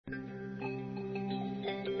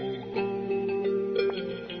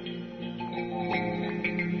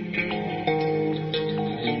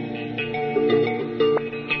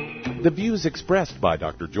The views expressed by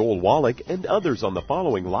Dr. Joel Wallach and others on the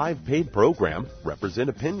following live paid program represent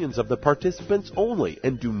opinions of the participants only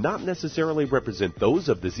and do not necessarily represent those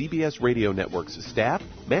of the ZBS Radio Network's staff,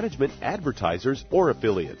 management, advertisers, or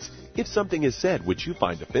affiliates. If something is said which you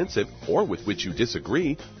find offensive or with which you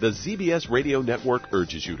disagree, the ZBS Radio Network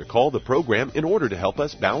urges you to call the program in order to help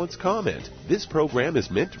us balance comment. This program is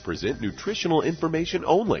meant to present nutritional information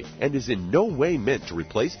only and is in no way meant to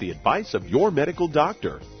replace the advice of your medical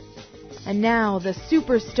doctor. And now, the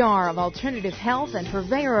superstar of alternative health and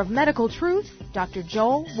purveyor of medical truth, Dr.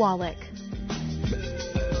 Joel Wallach.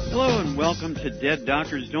 Hello and welcome to Dead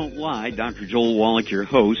Doctors Don't Lie. Dr. Joel Wallach, your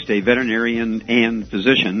host, a veterinarian and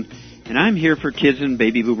physician. And I'm here for kids and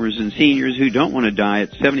baby boomers and seniors who don't want to die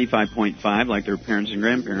at 75.5 like their parents and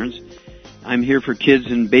grandparents. I'm here for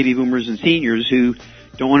kids and baby boomers and seniors who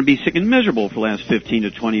don't want to be sick and miserable for the last 15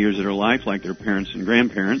 to 20 years of their life like their parents and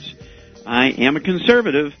grandparents. I am a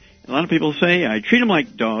conservative. A lot of people say I treat them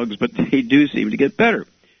like dogs, but they do seem to get better.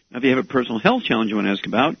 Now, if you have a personal health challenge you want to ask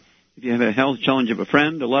about, if you have a health challenge of a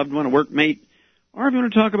friend, a loved one, a workmate, or if you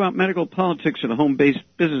want to talk about medical politics or the home-based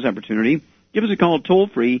business opportunity, give us a call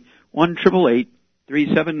toll-free,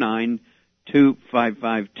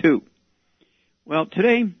 1-888-379-2552. Well,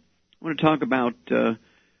 today I want to talk about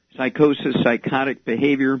psychosis, psychotic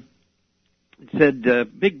behavior. It said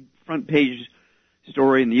big front page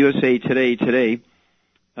story in the USA Today,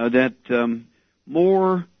 that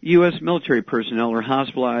more U.S. military personnel are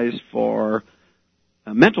hospitalized for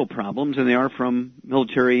mental problems than they are from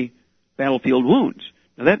military battlefield wounds.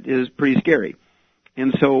 Now, that is pretty scary.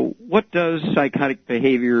 And so what does psychotic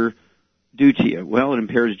behavior do to you? Well, it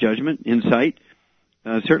impairs judgment, insight.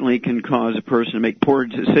 Certainly can cause a person to make poor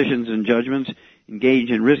decisions and judgments, engage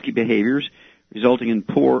in risky behaviors, resulting in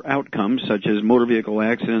poor outcomes such as motor vehicle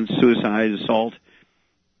accidents, suicide, assault.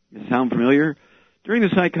 Does it sound familiar? During the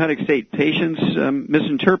psychotic state, patients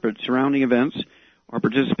misinterpret surrounding events or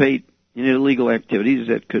participate in illegal activities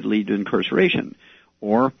that could lead to incarceration.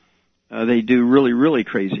 Or they do really, really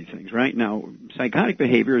crazy things, right? Now, psychotic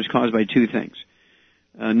behavior is caused by two things.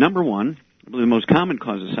 Number one, I believe the most common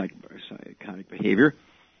cause of psychotic behavior,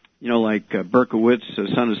 like Berkowitz,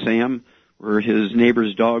 son of Sam, where his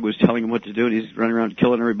neighbor's dog was telling him what to do, and he's running around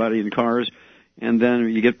killing everybody in cars. And then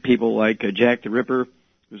you get people like Jack the Ripper,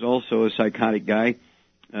 who's also a psychotic guy.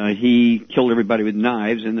 He killed everybody with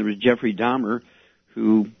knives. And there was Jeffrey Dahmer,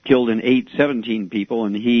 who killed and ate 17 people,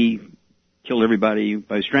 and he killed everybody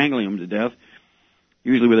by strangling them to death,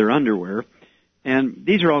 usually with their underwear. And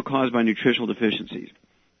these are all caused by nutritional deficiencies.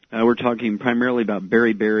 We're talking primarily about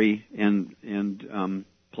beriberi and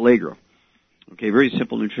pellagra. Okay, very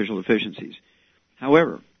simple nutritional deficiencies.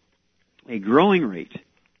 However, a growing rate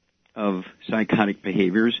of psychotic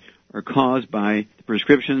behaviors are caused by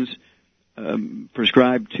prescriptions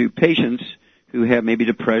prescribed to patients who have maybe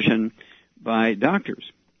depression by doctors.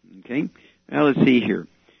 Okay? Now let's see here.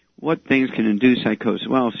 What things can induce psychosis?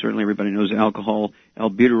 Well, certainly everybody knows alcohol,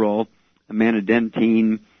 albuterol,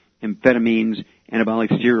 amantadine, amphetamines, anabolic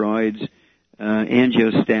steroids,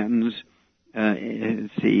 angiostatins,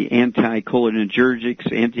 anticholinergics,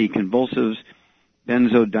 anticonvulsives,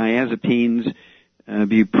 benzodiazepines,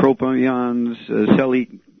 bupropions,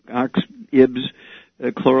 celecoxibs,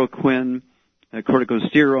 chloroquine,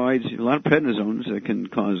 corticosteroids, a lot of prednisones that can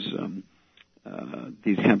cause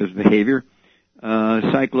these kinds of behavior,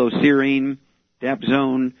 cycloserine,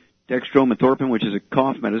 dapsone, dextromethorphan, which is a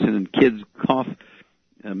cough medicine and kids' cough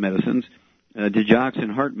medicines,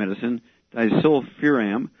 digoxin, heart medicine,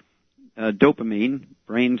 disulfiram, dopamine,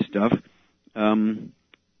 brain stuff,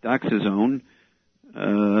 doxazone,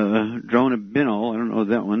 dronabinol, I don't know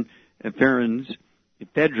that one,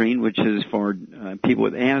 ephedrine, which is for people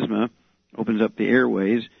with asthma, opens up the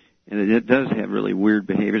airways, and it does have really weird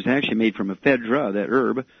behaviors. It's actually made from ephedra, that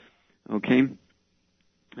herb, okay?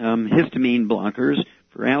 Histamine blockers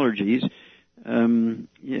for allergies, and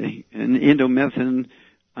indomethacin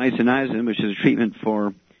isoniazid, which is a treatment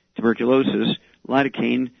for tuberculosis,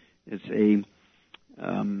 lidocaine, it's a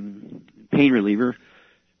pain reliever,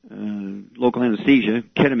 local anesthesia,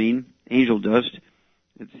 ketamine, angel dust,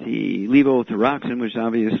 it's the levothyroxine, which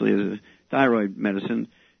obviously is a thyroid medicine.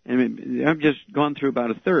 And I've just gone through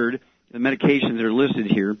about a third of the medications that are listed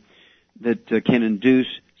here that can induce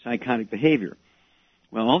psychotic behavior.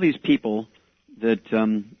 Well, all these people that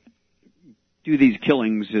do these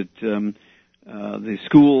killings at the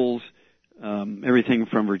schools, everything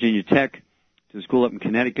from Virginia Tech to the school up in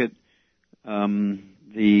Connecticut,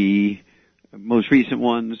 the most recent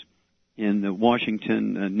ones in the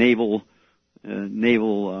Washington naval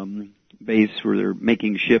base where they're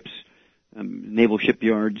making ships, naval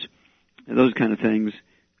shipyards, those kind of things.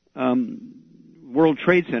 World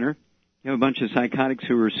Trade Center, you have a bunch of psychotics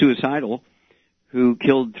who were suicidal, who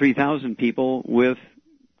killed 3,000 people with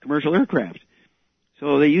commercial aircraft.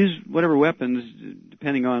 So they use whatever weapons,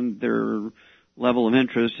 depending on their level of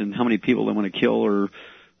interest and how many people they want to kill or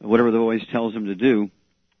whatever the voice tells them to do.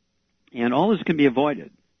 And all this can be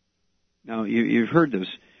avoided. Now, you've heard this.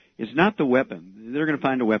 It's not the weapon. They're going to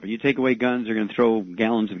find a weapon. You take away guns, they're going to throw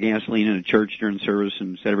gallons of gasoline in a church during service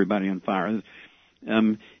and set everybody on fire.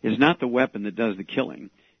 It's not the weapon that does the killing.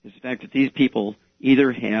 It's the fact that these people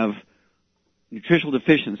either have nutritional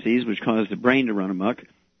deficiencies, which cause the brain to run amok.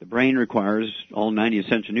 The brain requires all 90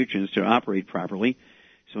 essential nutrients to operate properly.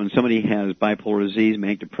 So when somebody has bipolar disease,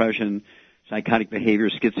 manic depression, psychotic behavior,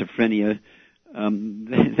 schizophrenia,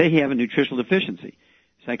 they have a nutritional deficiency.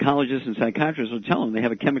 Psychologists and psychiatrists will tell them they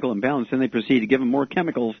have a chemical imbalance, and they proceed to give them more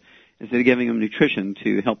chemicals instead of giving them nutrition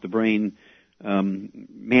to help the brain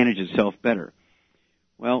manage itself better.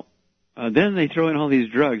 Well, then they throw in all these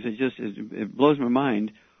drugs. It blows my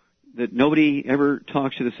mind that nobody ever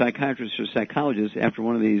talks to the psychiatrist or psychologist after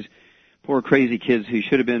one of these poor crazy kids who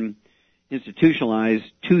should have been institutionalized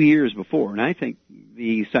 2 years before. And I think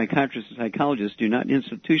the psychiatrists and psychologists do not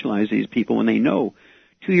institutionalize these people when they know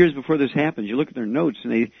 2 years before this happens. You look at their notes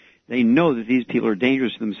and they know that these people are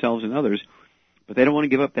dangerous to themselves and others, but they don't want to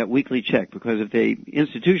give up that weekly check, because if they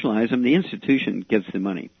institutionalize them, the institution gets the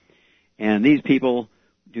money. And these people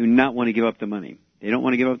do not want to give up the money. They don't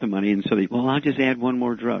want to give up the money, and so I'll just add one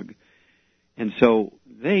more drug. And so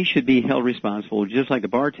they should be held responsible, just like the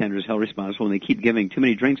bartender is held responsible when they keep giving too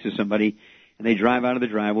many drinks to somebody and they drive out of the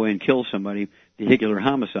driveway and kill somebody, vehicular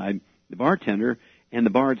homicide. The bartender and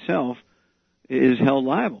the bar itself is held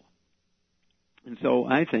liable. And so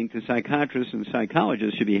I think the psychiatrists and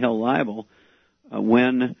psychologists should be held liable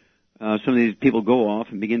when some of these people go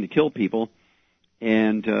off and begin to kill people.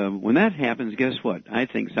 And when that happens, guess what? I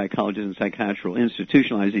think psychologists and psychiatrists will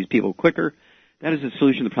institutionalize these people quicker. That is the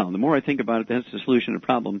solution to the problem. The more I think about it, that's the solution to the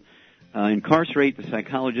problem. Incarcerate the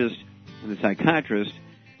psychologist and the psychiatrist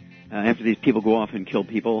after these people go off and kill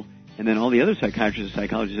people. And then all the other psychiatrists and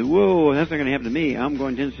psychologists say, whoa, that's not going to happen to me. I'm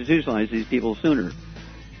going to institutionalize these people sooner.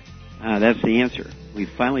 That's the answer. We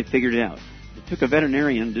finally figured it out. It took a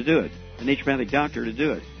veterinarian to do it, a naturopathic doctor to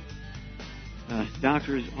do it.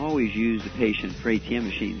 Doctors always use the patient for ATM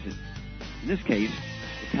machines. In this case,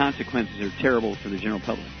 the consequences are terrible for the general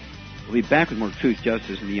public. We'll be back with more Truth,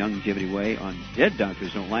 Justice, and the Longevity Way on Dead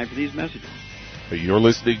Doctors Don't Lie for these messages. You're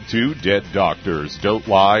listening to Dead Doctors Don't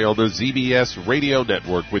Lie on the ZBS Radio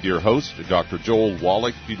Network with your host, Dr. Joel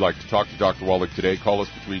Wallach. If you'd like to talk to Dr. Wallach today, call us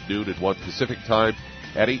between noon and 1 Pacific Time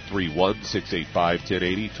at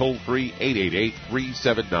 831-685-1080, toll free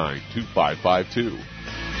 888-379-2552.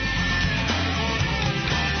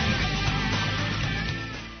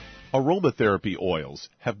 Aromatherapy oils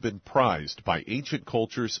have been prized by ancient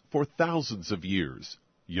cultures for thousands of years.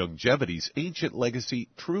 Longevity's ancient legacy,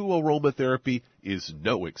 True Aromatherapy, is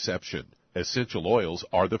no exception. Essential oils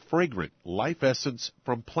are the fragrant life essence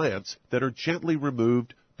from plants that are gently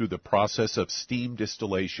removed through the process of steam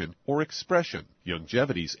distillation or expression.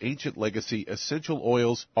 Longevity's ancient legacy essential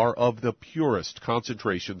oils are of the purest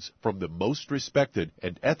concentrations from the most respected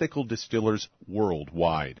and ethical distillers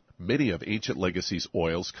worldwide. Many of Ancient Legacy's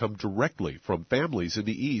oils come directly from families in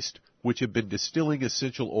the East, which have been distilling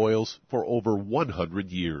essential oils for over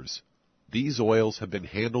 100 years. These oils have been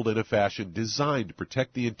handled in a fashion designed to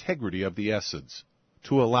protect the integrity of the essence,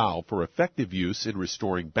 to allow for effective use in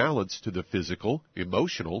restoring balance to the physical,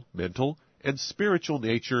 emotional, mental, and spiritual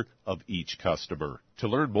nature of each customer. To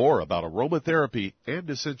learn more about aromatherapy and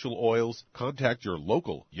essential oils, contact your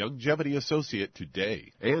local Longevity associate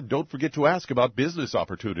today. And don't forget to ask about business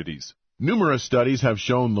opportunities. Numerous studies have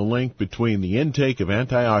shown the link between the intake of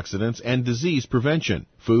antioxidants and disease prevention.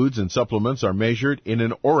 Foods and supplements are measured in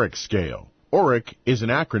an ORAC scale. ORAC is an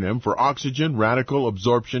acronym for Oxygen Radical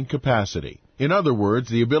Absorption Capacity. In other words,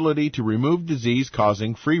 the ability to remove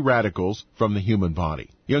disease-causing free radicals from the human body.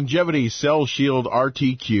 Longevity's Cell Shield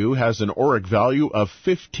RTQ has an ORAC value of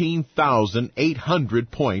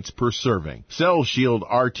 15,800 points per serving. Cell Shield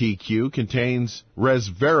RTQ contains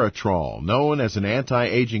resveratrol, known as an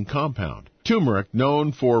anti-aging compound. Turmeric,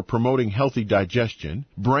 known for promoting healthy digestion,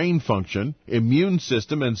 brain function, immune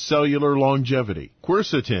system, and cellular longevity.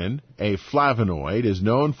 Quercetin, a flavonoid, is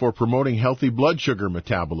known for promoting healthy blood sugar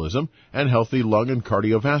metabolism and healthy lung and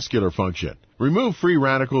cardiovascular function. Remove free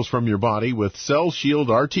radicals from your body with Cell Shield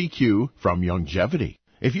RTQ from Longevity.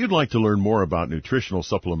 If you'd like to learn more about nutritional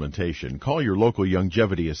supplementation, call your local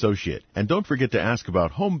Longevity associate. And don't forget to ask about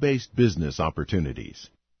home-based business opportunities.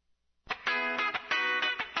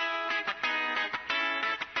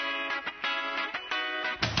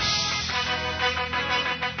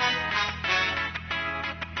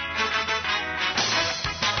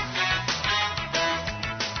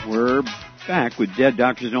 We're back with Dead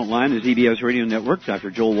Doctors Don't Lie on the ZBS Radio Network.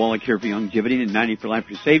 Dr. Joel Wallach here for Longevity and 90 for Life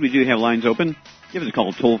Crusade. We do have lines open. Give us a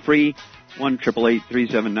call toll-free,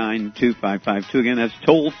 1-888-379-2552. Again, that's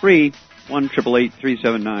toll-free,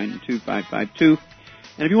 1-888-379-2552.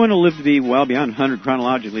 And if you want to live to be well beyond 100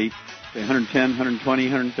 chronologically, say 110, 120,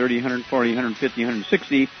 130, 140, 150,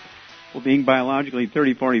 160, well, being biologically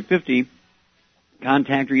 30, 40, 50,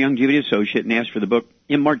 contact your Longevity associate and ask for the book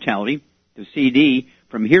Immortality, the CD,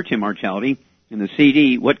 From Here to Immortality, and the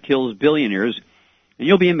CD, What Kills Billionaires, and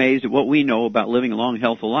you'll be amazed at what we know about living a long,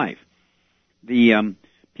 healthful life. The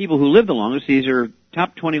people who live the longest, these are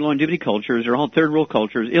top 20 longevity cultures, are all third world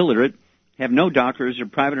cultures, illiterate, have no doctors or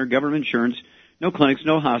private or government insurance, no clinics,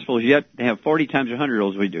 no hospitals, yet they have 40 times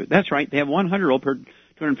 100-year-olds we do. That's right, they have 100-year-old per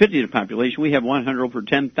 250 of the population. We have 100-year-old per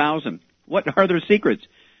 10,000. What are their secrets?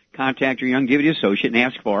 Contact your Longevity associate and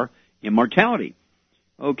ask for Immortality.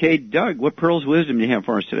 Okay, Doug, what pearls of wisdom do you have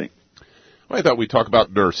for us today? Well, I thought we'd talk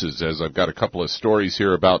about nurses, as I've got a couple of stories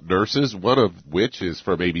here about nurses, one of which is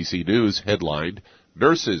from ABC News, headlined,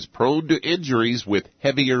 Nurses Prone to Injuries with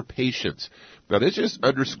Heavier Patients. Now, this just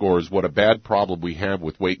underscores what a bad problem we have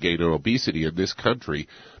with weight gain and obesity in this country,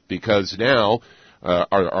 because now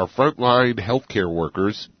our frontline healthcare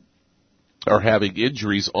workers are having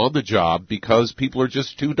injuries on the job because people are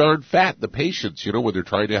just too darn fat. The patients, when they're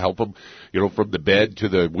trying to help them, from the bed to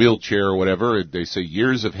the wheelchair or whatever, and they say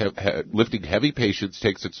years of lifting heavy patients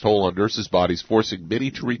takes its toll on nurses' bodies, forcing many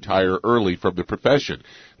to retire early from the profession.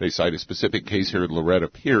 They cite a specific case here in Loretta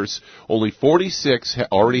Pierce. Only 46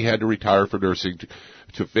 already had to retire from nursing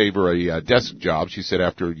to favor a desk job. She said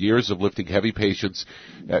after years of lifting heavy patients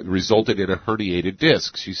resulted in a herniated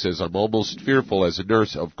disc. She says, I'm almost fearful as a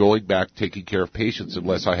nurse of going back taking care of patients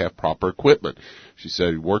unless I have proper equipment. She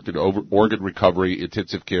said worked in organ recovery,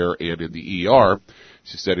 intensive care, and in the ER.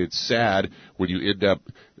 She said it's sad when you end up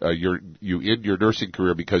you end your nursing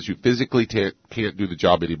career because you physically can't do the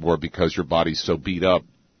job anymore because your body's so beat up.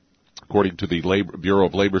 According to the Bureau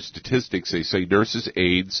of Labor Statistics, they say nurses,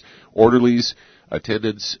 aides, orderlies,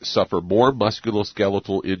 attendants suffer more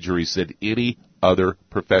musculoskeletal injuries than any other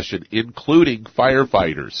profession, including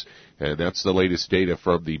firefighters. And that's the latest data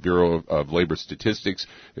from the Bureau of Labor Statistics.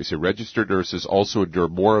 They say registered nurses also endure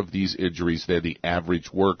more of these injuries than the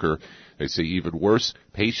average worker. They say even worse,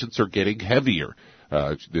 patients are getting heavier.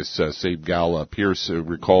 This same gal, Pierce,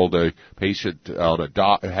 recalled a patient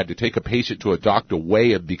had to take a patient to a doc to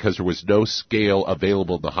weigh him because there was no scale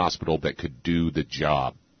available in the hospital that could do the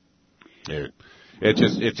job.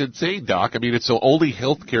 It's insane, Doc. I mean, it's the only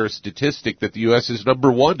healthcare statistic that the U.S. is number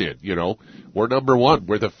one in, We're number one.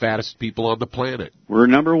 We're the fattest people on the planet. We're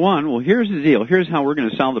number one. Well, here's the deal. Here's how we're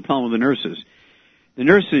going to solve the problem with the nurses. The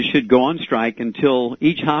nurses should go on strike until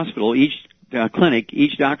each hospital, each clinic,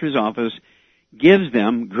 each doctor's office gives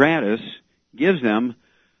them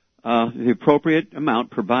the appropriate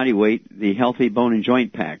amount per body weight, the healthy bone and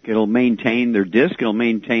joint pack. It'll maintain their disc. It'll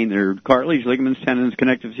maintain their cartilage, ligaments, tendons,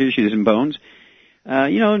 connective tissues, and bones.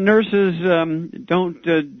 Nurses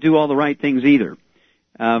don't do all the right things either.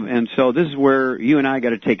 And so this is where you and I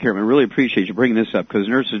got to take care of it. I really appreciate you bringing this up because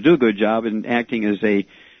nurses do a good job in acting as a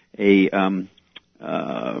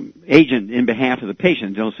agent in behalf of the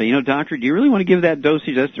patient. They'll say, doctor, do you really want to give that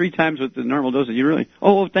dosage? That's 3 times what the normal dosage. You really?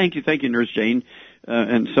 Oh, thank you, Nurse Jane.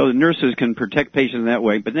 And so the nurses can protect patients in that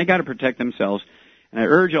way, but they got to protect themselves. And I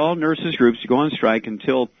urge all nurses groups to go on strike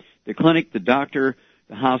until the clinic, the doctor,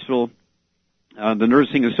 the hospital, the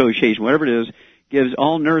nursing association, whatever it is, gives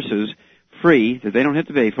all nurses free, that they don't have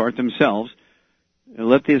to pay for it themselves.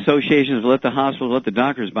 Let the associations, let the hospitals, let the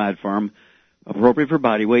doctors buy it for them, appropriate for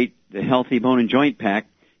body weight, the healthy bone and joint pack,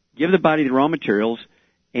 give the body the raw materials,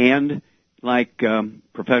 and like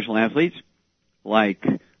professional athletes, like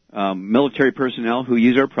military personnel who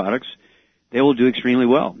use our products, they will do extremely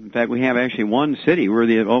well. In fact, we have actually one city where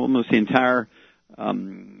almost the entire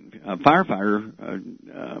firefighter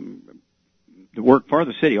that work for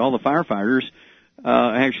the city, all the firefighters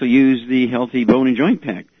actually use the healthy bone and joint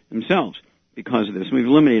pack themselves because of this. We've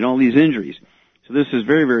eliminated all these injuries. So this is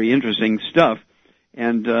very, very interesting stuff.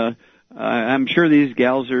 And I'm sure these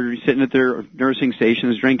gals are sitting at their nursing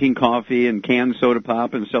stations drinking coffee and canned soda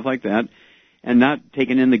pop and stuff like that and not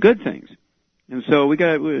taking in the good things. And so we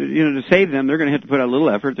got to save them, they're going to have to put out a little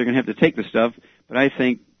effort. They're going to have to take the stuff. But I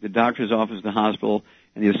think the doctor's office, the hospital,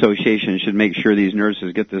 and the association should make sure these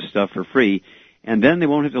nurses get this stuff for free. And then they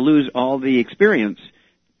won't have to lose all the experience.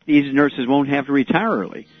 These nurses won't have to retire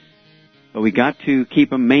early. But we got to keep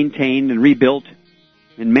them maintained and rebuilt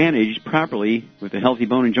and managed properly with a healthy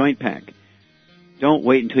bone and joint pack. Don't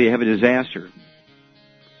wait until you have a disaster.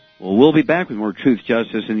 Well, we'll be back with more Truth,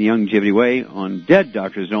 Justice, and the Youngevity Way on Dead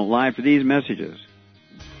Doctors Don't Lie for these messages.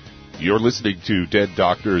 You're listening to Dead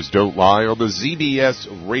Doctors Don't Lie on the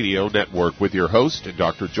ZBS Radio Network with your host,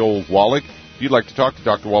 Dr. Joel Wallach. If you'd like to talk to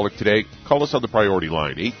Dr. Wallach today, call us on the priority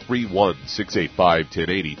line,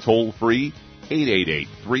 831-685-1080, toll free,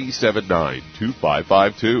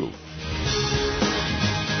 888-379-2552.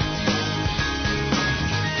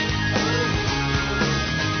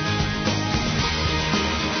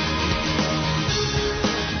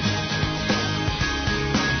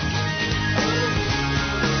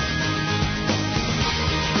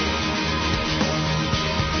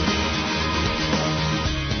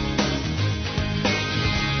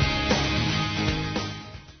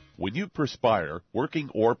 When you perspire, working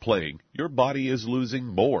or playing, your body is losing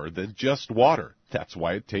more than just water. That's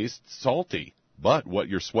why it tastes salty. But what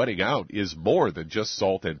you're sweating out is more than just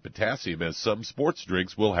salt and potassium, as some sports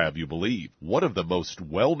drinks will have you believe. One of the most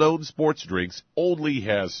well-known sports drinks only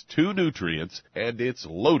has 2 nutrients, and it's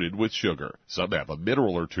loaded with sugar. Some have a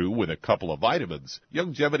mineral or 2 with a couple of vitamins.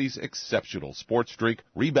 Youngevity's exceptional sports drink,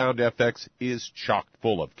 Rebound FX, is chock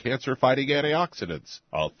full of cancer-fighting antioxidants,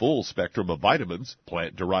 a full spectrum of vitamins,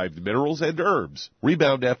 plant-derived minerals, and herbs.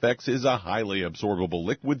 Rebound FX is a highly absorbable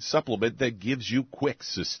liquid supplement that gives you quick,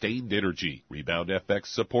 sustained energy. Rebound FX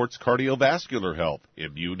supports cardiovascular health,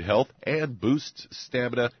 immune health, and boosts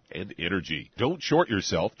stamina and energy. Don't short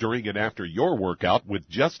yourself during and after your workout with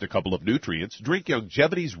just a couple of nutrients. Drink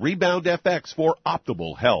Youngevity's Rebound FX for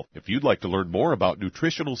optimal health. If you'd like to learn more about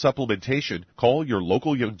nutritional supplementation, call your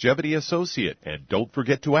local Youngevity associate, and don't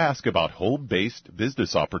forget to ask about home-based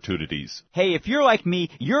business opportunities. Hey, if you're like me,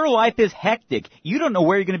 your life is hectic. You don't know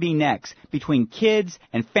where you're going to be next. Between kids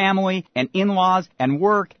and family and in-laws and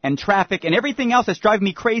work and traffic and everything else that's driving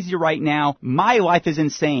me crazy right now, my life is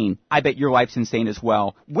insane. I bet your life's insane as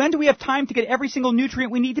well. When do we have time to get every single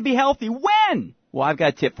nutrient we need to be healthy? When? Well, I've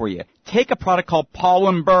got a tip for you. Take a product called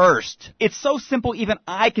Pollen Burst. It's so simple, even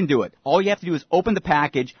I can do it. All you have to do is open the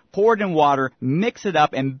package, pour it in water, mix it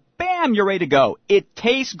up, and bam, you're ready to go. It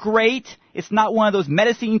tastes great. It's not one of those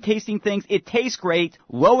medicine-tasting things. It tastes great,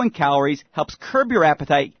 low in calories, helps curb your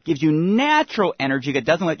appetite, gives you natural energy that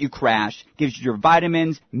doesn't let you crash, gives you your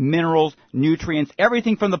vitamins, minerals, nutrients,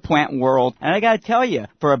 everything from the plant world. And I got to tell you,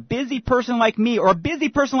 for a busy person like me or a busy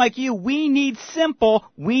person like you, we need simple,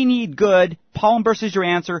 we need good. Pollen Burst is your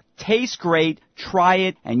answer. Tastes great. Try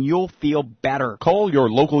it, and you'll feel better. Call your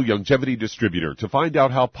local Youngevity distributor to find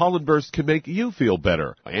out how Pollen Burst can make you feel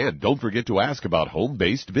better. And don't forget to ask about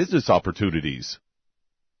home-based business opportunities.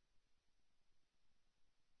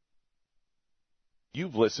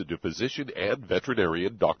 You've listened to physician and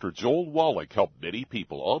veterinarian Dr. Joel Wallach help many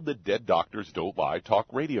people on the Dead Doctors Don't Lie talk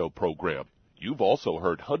radio program. You've also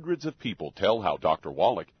heard hundreds of people tell how Dr.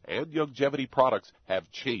 Wallach and Youngevity products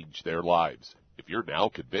have changed their lives. If you're now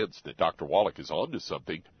convinced that Dr. Wallach is onto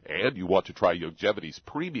something and you want to try Youngevity's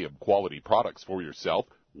premium quality products for yourself,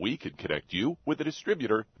 we can connect you with a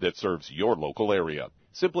distributor that serves your local area.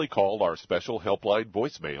 Simply call our special helpline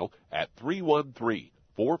voicemail at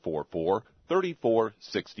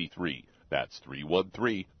 313-444-3463. That's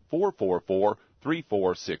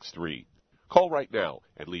 313-444-3463. Call right now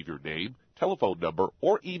and leave your name, telephone number,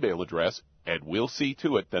 or email address, and we'll see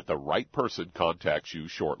to it that the right person contacts you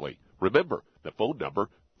shortly. Remember, the phone number,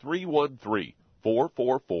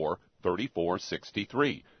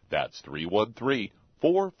 313-444-3463. That's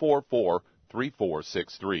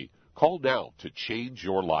 313-444-3463. Call now to change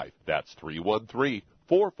your life. That's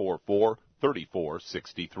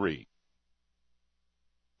 313-444-3463.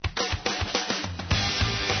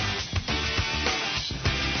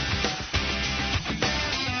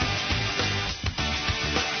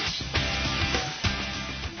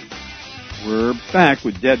 We're back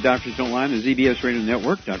with Dead Doctors Don't Lie on the ZBS Radio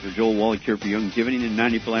Network. Dr. Joel Wallach here for Youngevity and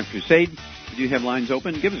 90 for Life Crusade. We do have lines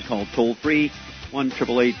open. Give us a call toll-free,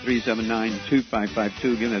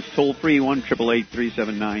 1-888-379-2552. Again, that's toll-free,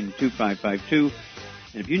 1-888-379-2552.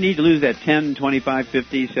 And if you need to lose that 10, 25,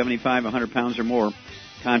 50, 75, 100 pounds or more,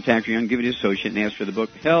 contact your Youngevity associate and ask for the book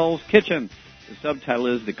Hell's Kitchen. The subtitle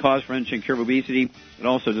is The Cause, Prevention, and Cure of Obesity. It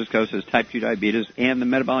also discusses type 2 diabetes and the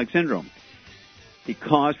metabolic syndrome. The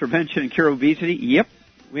cause, prevention, and cure of obesity? Yep,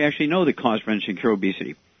 we actually know the cause, prevention, and cure of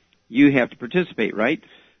obesity. You have to participate, right?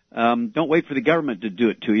 Don't wait for the government to do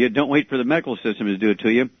it to you. Don't wait for the medical system to do it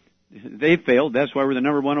to you. They failed. That's why we're the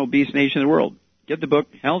 #1 obese nation in the world. Get the book,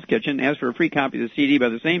 Hell's Kitchen. Ask for a free copy of the CD by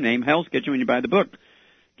the same name, Hell's Kitchen, when you buy the book.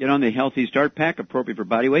 Get on the Healthy Start Pack, appropriate for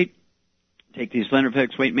body weight. Take the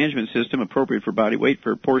SlenderFX weight management system, appropriate for body weight,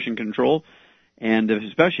 for portion control. And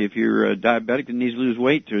especially if you're diabetic and needs to lose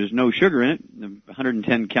weight, there's no sugar in it,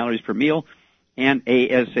 110 calories per meal, and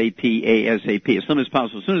ASAP. As soon as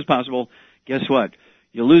possible, guess what?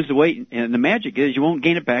 You'll lose the weight, and the magic is you won't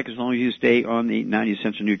gain it back as long as you stay on the 90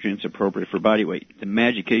 essential nutrients appropriate for body weight. The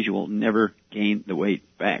magic is you will never gain the weight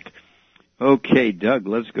back. Okay, Doug,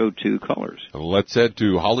 let's go to callers. Let's head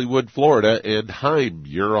to Hollywood, Florida, and Haim,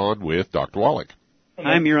 you're on with Dr. Wallach.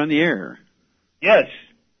 Haim, you're on the air. Yes.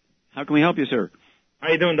 How can we help you, sir?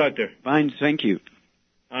 How you doing, Doctor? Fine, thank you.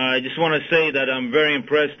 I just want to say that I'm very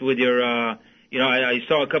impressed with your, I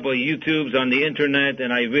saw a couple of YouTubes on the Internet,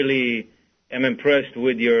 and I really am impressed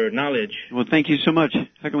with your knowledge. Well, thank you so much.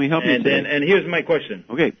 How can we help you today? And here's my question.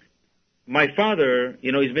 Okay. My father,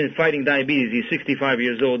 he's been fighting diabetes. He's 65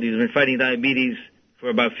 years old. He's been fighting diabetes for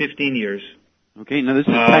about 15 years. Okay, now this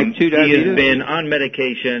is type 2 diabetes? He has been on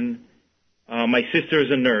medication. My sister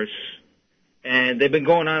is a nurse. And they've been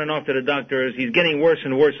going on and off to the doctors. He's getting worse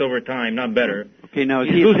and worse over time, not better. Okay, now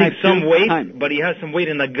he's losing some weight, Haim. but he has some weight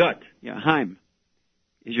in the gut. Yeah, Haim.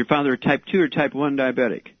 Is your father type 2 or type 1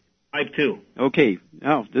 diabetic? Type 2. Okay.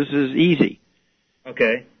 Now, this is easy.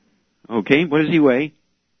 Okay. Okay, what does he weigh?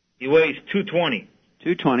 He weighs 220.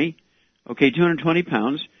 220. Okay, 220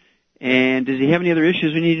 pounds. And does he have any other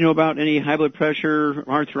issues we need to know about? Any high blood pressure,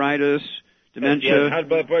 arthritis, dementia? He has high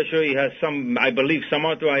blood pressure. He has some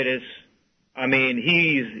arthritis. I mean,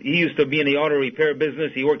 he used to be in the auto repair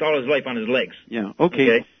business. He worked all his life on his legs. Yeah,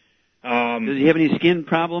 okay. Does he have any skin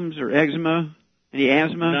problems or eczema? Any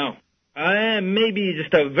asthma? No. Maybe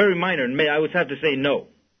just a very minor. I would have to say no.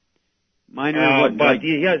 Minor what? But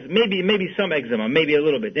he has maybe some eczema, maybe a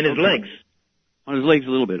little bit, in his legs. On his legs a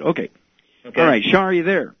little bit, okay. All right, Shar, are you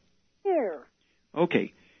there? Here.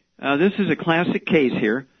 Okay. This is a classic case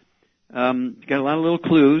here. Got a lot of little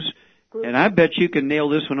clues, and I bet you can nail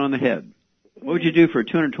this one on the head. What would you do for a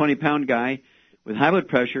 220-pound guy with high blood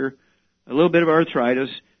pressure, a little bit of arthritis,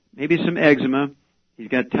 maybe some eczema? He's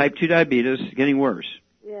got type 2 diabetes, getting worse.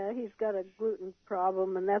 Yeah, he's got a gluten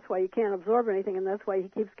problem, and that's why he can't absorb anything, and that's why he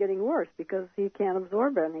keeps getting worse, because he can't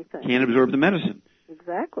absorb anything. Can't absorb the medicine.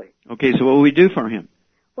 Exactly. Okay, so what would we do for him?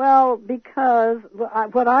 Well, because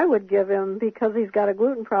what I would give him, because he's got a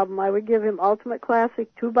gluten problem, I would give him Ultimate Classic,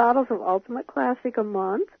 2 bottles of Ultimate Classic a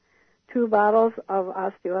month, 2 bottles of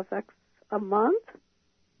OsteoFX a month,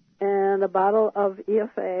 and a bottle of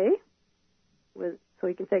EFA, so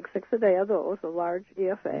he can take 6 a day of those, a large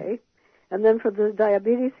EFA. And then for the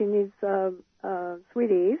diabetes, he needs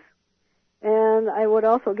Sweeties. And I would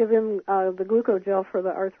also give him the glucogel for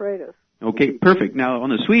the arthritis. Okay, perfect. Now, on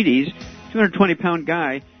the Sweeties, 220-pound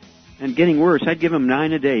guy and getting worse, I'd give him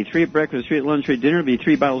 9 a day, 3 at breakfast, 3 at lunch, 3 at dinner. It'd be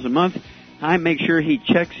 3 bottles a month. I make sure he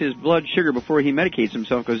checks his blood sugar before he medicates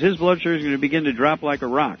himself, because his blood sugar is going to begin to drop like a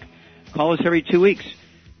rock. Call us every 2 weeks.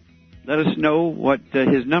 Let us know what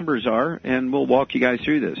his numbers are, and we'll walk you guys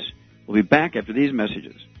through this. We'll be back after these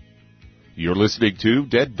messages. You're listening to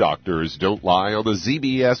Dead Doctors Don't Lie on the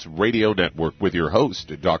ZBS Radio Network with your host,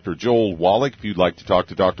 Dr. Joel Wallach. If you'd like to talk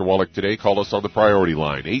to Dr. Wallach today, call us on the priority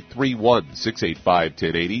line,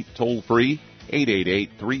 831-685-1080, toll free,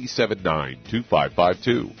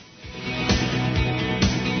 888-379-2552.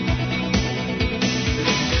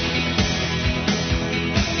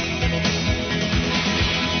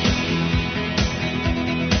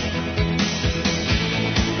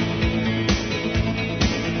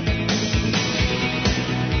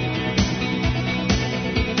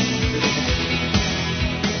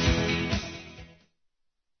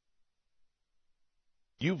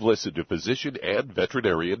 You've listened to physician and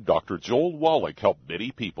veterinarian Dr. Joel Wallach help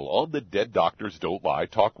many people on the Dead Doctors Don't Lie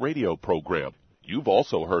talk radio program. You've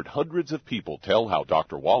also heard hundreds of people tell how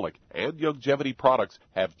Dr. Wallach and Youngevity products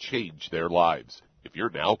have changed their lives. If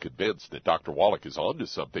you're now convinced that Dr. Wallach is onto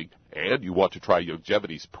something and you want to try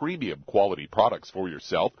Youngevity's premium quality products for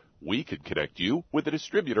yourself, we can connect you with a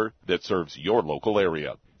distributor that serves your local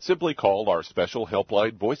area. Simply call our special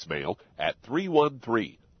helpline voicemail at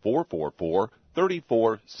 313-444-3463.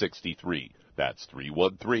 That's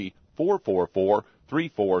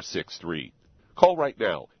 313-444-3463. Call right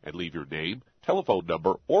now and leave your name, telephone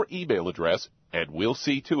number, or email address, and we'll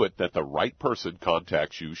see to it that the right person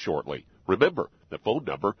contacts you shortly. Remember, the phone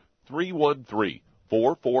number,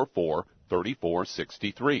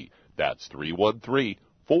 313-444-3463. That's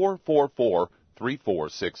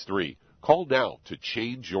 313-444-3463. Call now to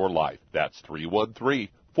change your life. That's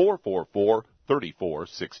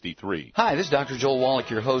 313-444-3463. Hi, this is Dr. Joel Wallach,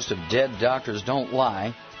 your host of Dead Doctors Don't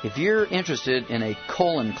Lie. If you're interested in a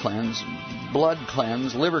colon cleanse, blood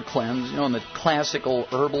cleanse, liver cleanse, in the classical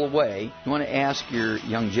herbal way, you want to ask your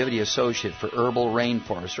Youngevity associate for Herbal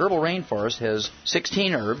Rainforest. Herbal Rainforest has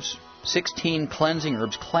 16 herbs, 16 cleansing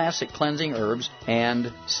herbs, classic cleansing herbs,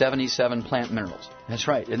 and 77 plant minerals. That's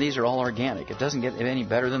right, and these are all organic. It doesn't get any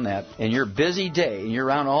better than that. In your busy day, and you're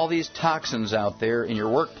around all these toxins out there in your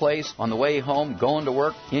workplace, on the way home, going to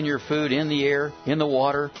work, in your food, in the air, in the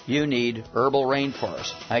water, you need Herbal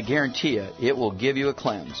Rainforest. I guarantee you, it will give you a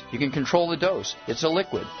cleanse. You can control the dose. It's a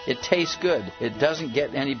liquid. It tastes good. It doesn't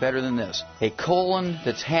get any better than this. A colon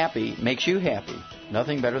that's happy makes you happy.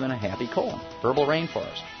 Nothing better than a happy colon. Herbal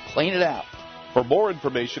Rainforest. Clean it out. For more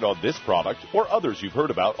information on this product or others you've heard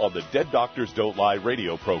about on the Dead Doctors Don't Lie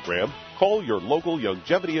radio program, call your local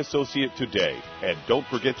Youngevity associate today. And don't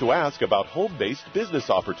forget to ask about home-based business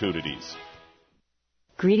opportunities.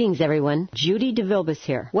 Greetings, everyone. Judy DeVilbus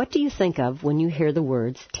here. What do you think of when you hear the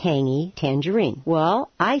words tangy tangerine?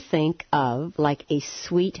 Well, I think of like a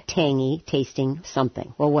sweet, tangy tasting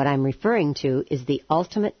something. Well, what I'm referring to is the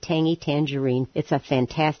Ultimate Tangy Tangerine. It's a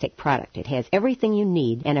fantastic product. It has everything you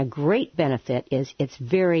need, and a great benefit is it's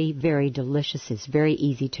very, very delicious. It's very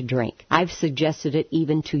easy to drink. I've suggested it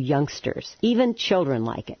even to youngsters. Even children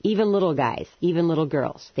like it. Even little guys. Even little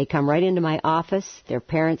girls. They come right into my office. Their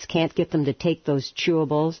parents can't get them to take those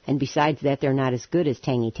chewables. And besides that, they're not as good as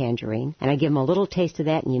Tangy Tangerine. And I give them a little taste of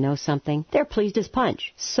that, and you know something? They're pleased as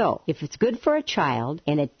punch. So, if it's good for a child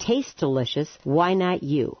and it tastes delicious, why not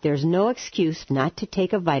you? There's no excuse not to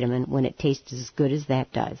take a vitamin when it tastes as good as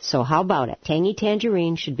that does. So how about it? Tangy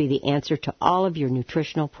Tangerine should be the answer to all of your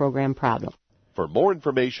nutritional program problems. For more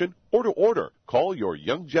information or to order, call your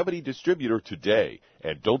Youngevity distributor today.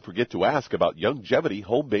 And don't forget to ask about Youngevity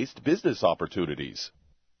home-based business opportunities.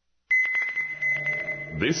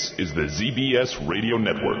 This is the ZBS Radio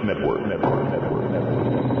Network.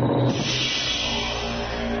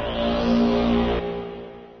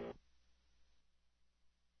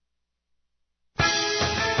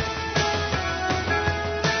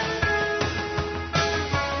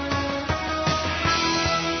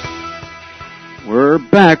 We're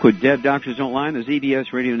back with Dead Doctors Don't Lie on the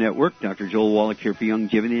ZBS Radio Network. Dr. Joel Wallach here for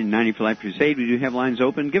Youngevity and 90 for Life Crusade. We do have lines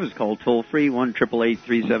open. Give us a call toll-free,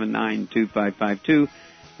 1-888-379-2552.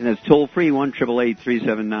 And that's toll-free,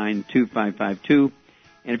 1-888-379-2552.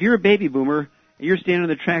 And if you're a baby boomer and you're standing on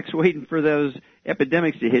the tracks waiting for those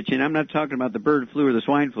epidemics to hit you, and I'm not talking about the bird flu or the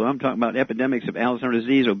swine flu, I'm talking about epidemics of Alzheimer's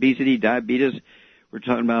disease, obesity, diabetes. We're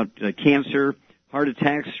talking about cancer, heart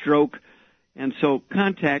attack, stroke. And so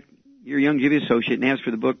contact your Youngevity associate and ask for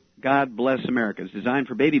the book, God Bless America. It's designed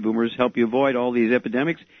for baby boomers, help you avoid all these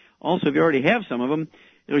epidemics. Also, if you already have some of them,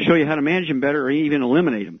 it'll show you how to manage them better or even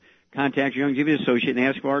eliminate them. Contact your Youngevity associate and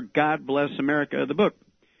ask for God Bless America, the book.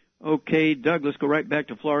 Okay, Doug, let's go right back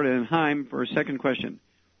to Florida and Heim for a second question.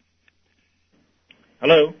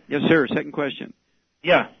 Hello? Yes, sir, second question.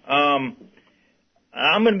 Yeah, I'm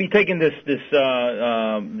going to be taking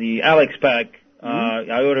the Alex pack.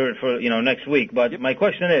 I ordered it for, next week. But my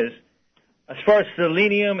question is, as far as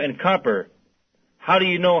selenium and copper, how do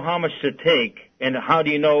you know how much to take, and how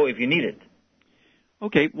do you know if you need it?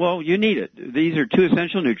 Okay, well, you need it. These are two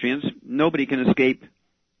essential nutrients. Nobody can escape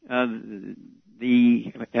the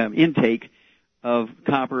intake of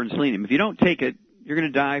copper and selenium. If you don't take it, you're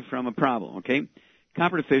going to die from a problem, okay?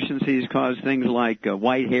 Copper deficiencies cause things like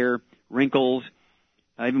white hair, wrinkles.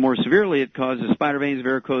 Even more severely, it causes spider veins,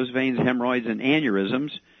 varicose veins, hemorrhoids, and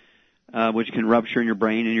aneurysms, which can rupture in your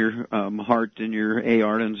brain and your heart and your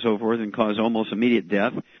aorta and so forth and cause almost immediate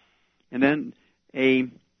death. And then a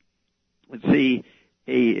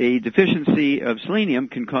deficiency of selenium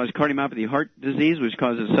can cause cardiomyopathy, heart disease, which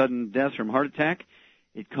causes sudden death from heart attack.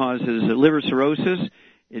 It causes liver cirrhosis.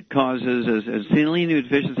 It causes, as selenium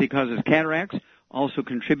deficiency causes cataracts, also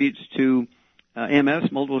contributes to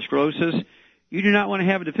MS, multiple sclerosis. You do not want to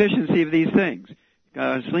have a deficiency of these things.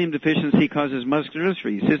 Selenium deficiency causes muscular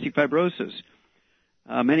dystrophy, cystic fibrosis,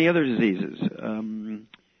 many other diseases.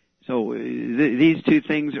 These two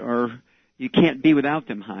things you can't be without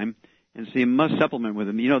them, Heim. And so you must supplement with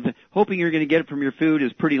them. Hoping you're going to get it from your food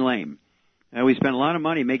is pretty lame. We spend a lot of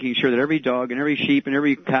money making sure that every dog and every sheep and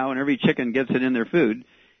every cow and every chicken gets it in their food.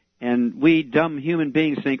 And we dumb human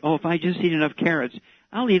beings think, if I just eat enough carrots,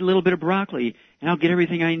 I'll eat a little bit of broccoli and I'll get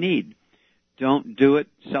everything I need. Don't do it.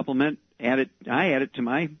 Supplement. Add it. I add it to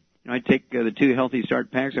my, I take the 2 Healthy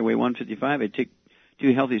Start packs. I weigh 155. I take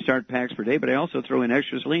 2 Healthy Start packs per day, but I also throw in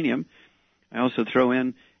extra selenium. I also throw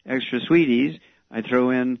in extra Sweeties. I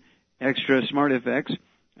throw in extra Smart FX.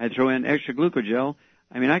 I throw in extra Glucogel.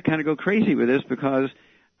 I mean, I kind of go crazy with this because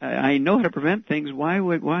I know how to prevent things. Why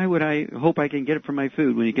would I hope I can get it from my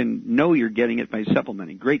food when you can know you're getting it by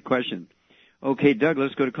supplementing? Great question. Okay, Doug,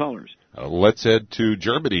 let's go to callers. Let's head to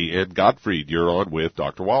Germany. And Gottfried, you're on with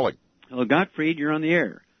Dr. Wallach. Hello, Gottfried, you're on the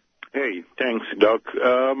air. Hey, thanks, Doc.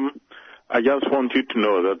 I just want you to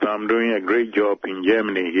know that I'm doing a great job in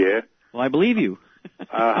Germany here. Well, I believe you.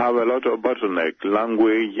 I have a lot of bottleneck,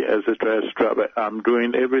 language, etc., but I'm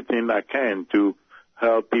doing everything I can to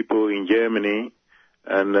help people in Germany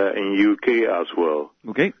and in UK as well.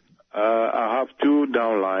 Okay. I have 2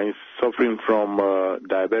 downlines suffering from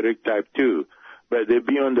diabetic type 2, but they've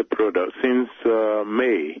been on the product since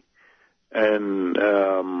May, and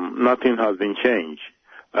nothing has been changed.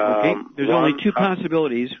 Okay, there's only 2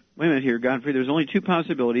 possibilities. Wait a minute here, Godfrey. There's only 2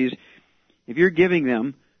 possibilities. If you're giving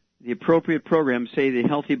them the appropriate program, say the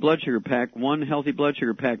healthy blood sugar pack, 1 healthy blood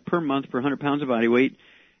sugar pack per month per 100 pounds of body weight,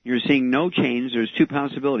 you're seeing no change, there's 2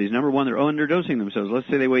 possibilities. Number 1, they're underdosing themselves. Let's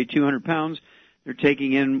say they weigh 200 pounds. They're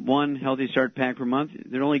taking in 1 Healthy Start pack per month.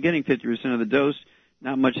 They're only getting 50% of the dose.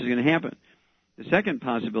 Not much is going to happen. The second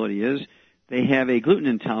possibility is they have a gluten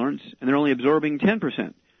intolerance and they're only absorbing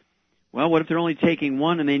 10%. Well, what if they're only taking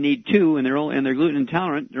 1 and they need 2 and they're gluten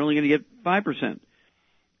intolerant? They're only going to get 5%.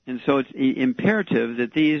 And so it's imperative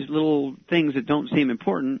that these little things that don't seem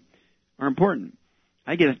important are important.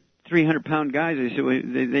 I get 300-pound guys.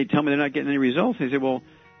 They tell me they're not getting any results. I say, well,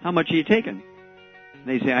 how much are you taking?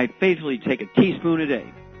 They say, I faithfully take a teaspoon a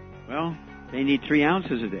day. Well, they need 3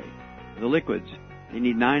 ounces a day, the liquids. They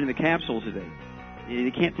need 9 of the capsules a day.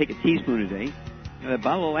 They can't take a teaspoon a day. That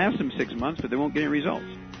bottle will last them 6 months, but they won't get any results.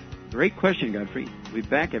 Great question, Godfrey. We'll be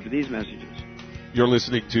back after these messages. You're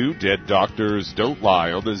listening to Dead Doctors Don't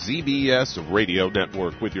Lie on the ZBS Radio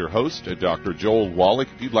Network with your host, Dr. Joel Wallach.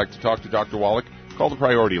 If you'd like to talk to Dr. Wallach, call the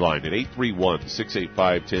priority line at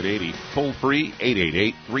 831-685-1080, toll free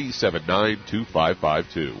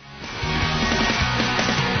 888-379-2552.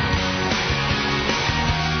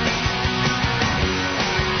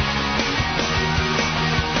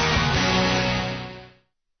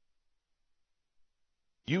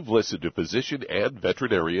 You've listened to physician and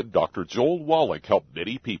veterinarian Dr. Joel Wallach help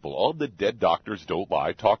many people on the Dead Doctors Don't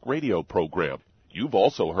Lie talk radio program. You've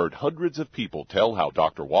also heard hundreds of people tell how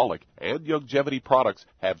Dr. Wallach and Youngevity products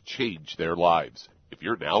have changed their lives. If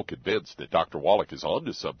you're now convinced that Dr. Wallach is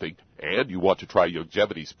onto something and you want to try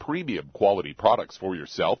Youngevity's premium quality products for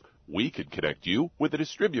yourself, we can connect you with a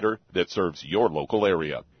distributor that serves your local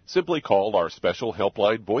area. Simply call our special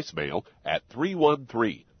helpline voicemail at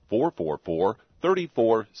 313-444-3463.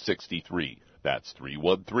 That's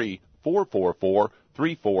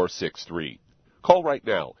 313-444-3463. Call right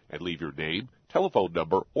now and leave your name, telephone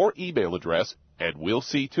number, or email address, and we'll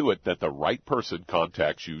see to it that the right person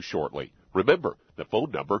contacts you shortly. Remember, the phone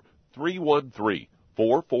number,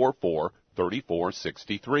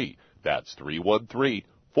 313-444-3463. That's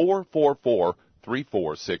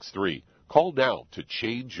 313-444-3463. Call now to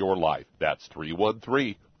change your life. That's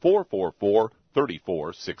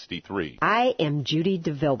 313-444-3463. I am Judy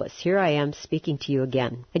DeVilbus. Here I am speaking to you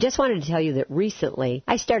again. I just wanted to tell you that recently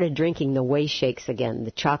I started drinking the Whey Shakes again,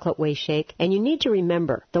 the chocolate Whey Shake. And you need to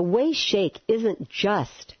remember, the Whey Shake isn't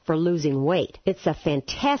just for losing weight. It's a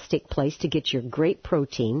fantastic place to get your great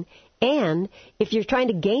protein. And if you're trying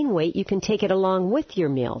to gain weight, you can take it along with your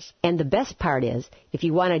meals. And the best part is, if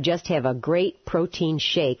you want to just have a great protein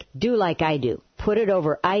shake, do like I do. Put it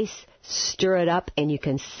over ice, stir it up, and you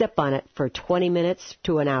can sip on it for 20 minutes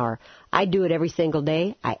to an hour. I do it every single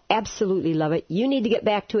day. I absolutely love it. You need to get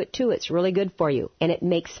back to it, too. It's really good for you. And it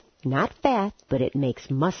makes not fat, but it makes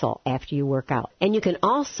muscle after you work out. And you can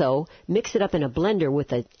also mix it up in a blender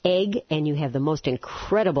with an egg, and you have the most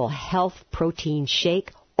incredible health protein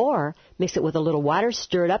shake. Or mix it with a little water,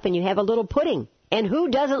 stir it up, and you have a little pudding. And who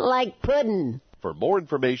doesn't like pudding? For more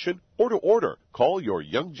information or to order, call your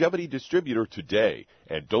Youngevity distributor today.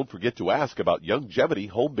 And don't forget to ask about Youngevity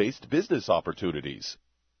home-based business opportunities.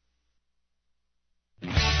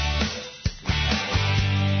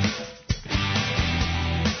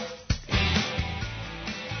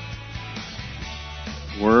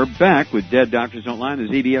 We're back with Dead Doctors Don't Lie on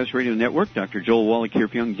the ZBS Radio Network. Dr. Joel Wallach here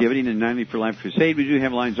for Youngevity and the 90 for Life Crusade. We do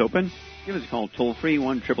have lines open. Give us a call toll-free,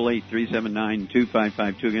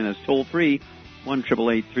 1-888-379-2552. Again, that's toll-free,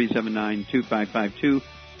 1-888-379-2552.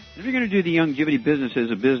 If you're going to do the Youngevity business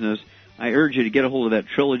as a business, I urge you to get a hold of that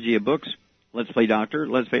trilogy of books, Let's Play Doctor,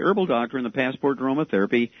 Let's Play Herbal Doctor, and the Passport to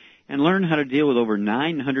Aromatherapy, and learn how to deal with over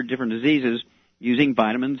 900 different diseases using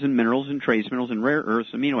vitamins and minerals and trace minerals and rare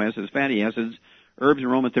earths, amino acids, fatty acids, herbs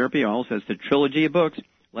and aromatherapy. Also, that's the trilogy of books,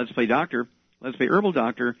 Let's Play Doctor, Let's Play Herbal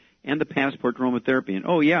Doctor, and the Passport to Aromatherapy. And,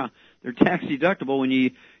 oh, yeah, they're tax deductible when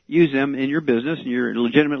you use them in your business, and you're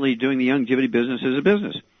legitimately doing the Youngevity business as a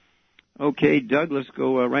business. Okay, Doug, let's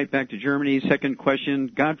go right back to Germany. Second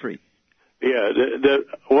question, Godfrey. Yeah,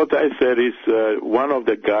 what I said is one of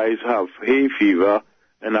the guys have hay fever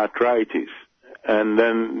and arthritis, and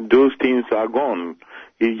then those things are gone.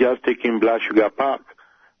 He's just taking blood sugar pack.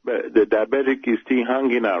 But the diabetic is still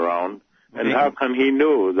hanging around. Okay. And how can he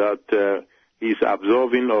know that he's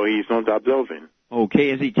absorbing or he's not absorbing? Okay,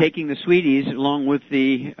 is he taking the Sweeties along with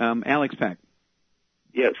the Alex Pack?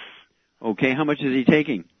 Yes. Okay, how much is he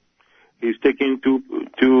taking? He's taking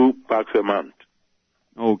two packs a month.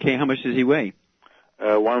 Okay, how much does he weigh?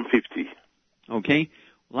 150. Okay.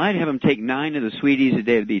 Well, I'd have him take 9 of the Sweeties a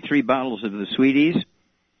day. It'd be 3 bottles of the Sweeties.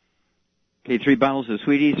 Okay, 3 bottles of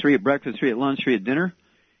Sweeties, 3 at breakfast, 3 at lunch, 3 at dinner.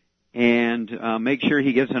 And make sure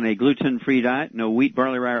he gets on a gluten-free diet, no wheat,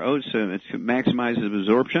 barley, rye, or oats, so it maximizes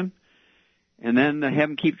absorption. And then have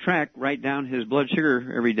him keep track, write down his blood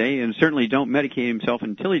sugar every day, and certainly don't medicate himself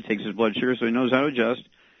until he takes his blood sugar so he knows how to adjust.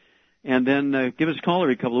 And then give us a call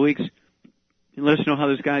every couple of weeks and let us know how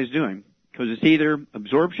this guy's doing. Because it's either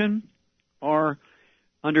absorption or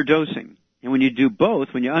underdosing. And when you do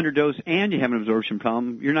both, when you underdose and you have an absorption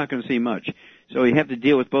problem, you're not going to see much. So you have to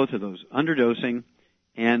deal with both of those, underdosing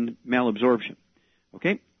and malabsorption.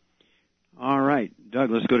 Okay? All right. Doug,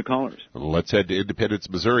 let's go to callers. Let's head to Independence,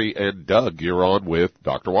 Missouri. And Doug, you're on with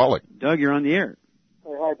Dr. Wallach. Doug, you're on the air.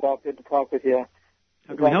 Hey, hi, Doc. Good to talk with you.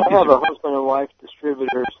 How can we help you, I have sir? a husband and wife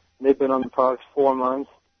distributors. They've been on the products 4 months.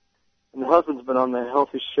 And the husband's been on the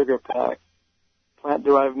Healthy Sugar Pack,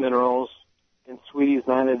 plant-derived minerals, and Sweeties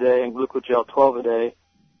 9 a day, and Glucogel 12 a day.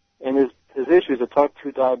 And his issue is a type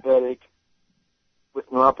 2 diabetic with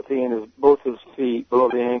neuropathy in both his feet below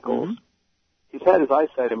the ankles. Mm-hmm. He's had his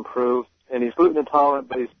eyesight improve, and he's gluten intolerant,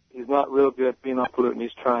 but he's not real good at being off gluten.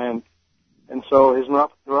 He's trying. And so his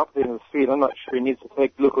neuropathy in his feet, I'm not sure he needs to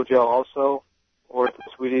take Glucogel also, or if the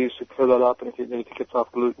Sweeties should clear that up, and if he gets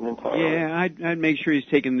off gluten entirely. Yeah, I'd make sure he's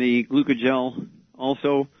taking the Glucogel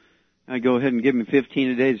also. I'd go ahead and give him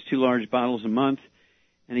 15 a day. It's 2 large bottles a month.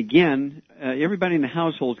 And again, everybody in the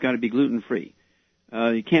household's got to be gluten-free.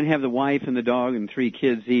 You can't have the wife and the dog and 3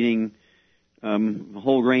 kids eating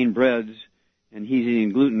whole grain breads, and he's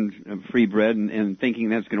eating gluten-free bread and thinking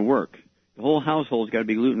that's going to work. The whole household's got to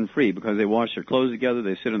be gluten-free because they wash their clothes together,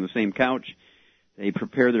 they sit on the same couch, they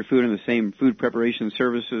prepare their food on the same food preparation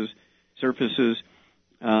surfaces.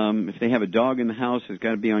 If they have a dog in the house, it's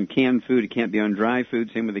got to be on canned food. It can't be on dry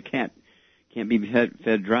food. Same with the cat. Can't be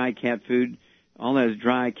fed dry cat food. All that is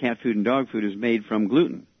dry cat food and dog food is made from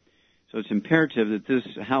gluten. So it's imperative that this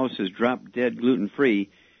house is drop-dead gluten-free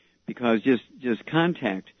because just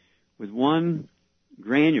contact with 1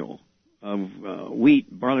 granule of wheat,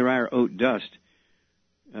 barley, rye, or oat dust,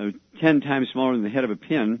 10 times smaller than the head of a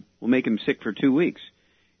pin, will make him sick for 2 weeks.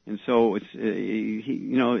 And so it's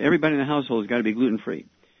everybody in the household has got to be gluten-free.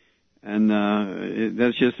 And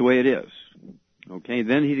that's just the way it is. Okay,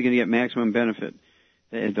 then he's going to get maximum benefit.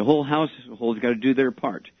 The whole household's got to do their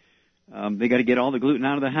part. They got to get all the gluten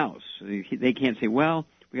out of the house. They can't say, well,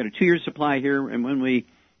 we got a 2-year supply here, and when we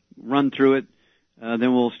run through it,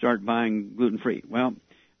 then we'll start buying gluten-free. Well,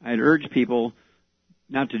 I'd urge people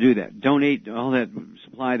not to do that. Donate all that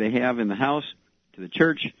supply they have in the house to the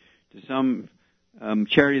church, to some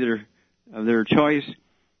charity of their choice,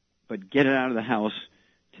 but get it out of the house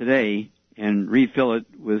today and refill it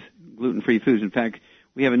with gluten-free foods. In fact,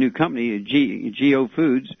 we have a new company, GO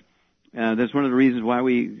Foods. That's one of the reasons why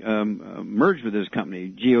we merged with this company,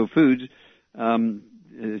 GO Foods.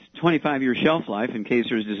 It's 25-year shelf life in case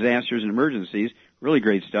there's disasters and emergencies. Really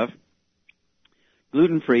great stuff.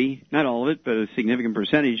 Gluten-free, not all of it, but a significant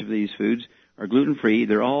percentage of these foods are gluten-free.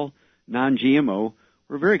 They're all non-GMO.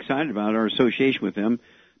 We're very excited about our association with them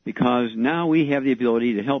because now we have the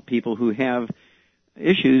ability to help people who have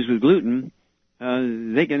issues with gluten.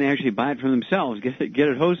 They can actually buy it for themselves, get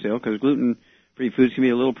it wholesale, because gluten-free foods can be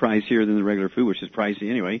a little pricier than the regular food, which is pricey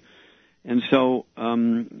anyway. And so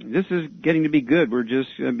this is getting to be good. We're just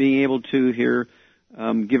being able to here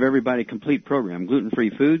give everybody a complete program.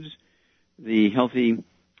 Gluten-free foods, the healthy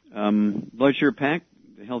blood sugar pack,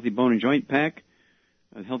 the healthy bone and joint pack,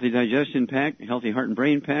 a healthy digestion pack, a healthy heart and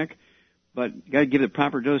brain pack. But got to give the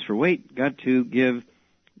proper dose for weight. Got to give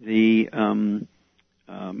the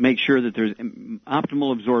make sure that there's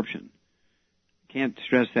optimal absorption. Can't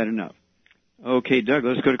stress that enough. Okay, Doug,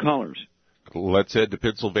 let's go to callers. Let's head to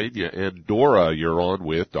Pennsylvania. And Dora, you're on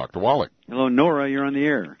with Dr. Wallach. Hello, Nora, you're on the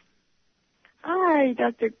air. Hi,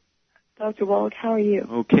 Dr. Wallach. How are you?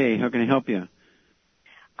 Okay, how can I help you?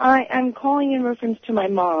 I'm calling in reference to my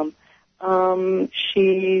mom.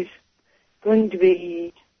 She's going to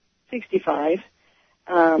be 65.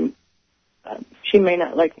 She may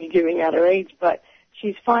not like me giving out her age, but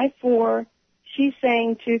she's 5'4". She's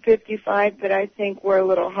saying 255, but I think we're a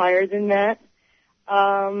little higher than that.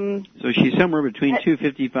 So she's somewhere between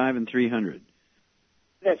 255 and 300.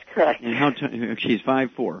 That's correct. And she's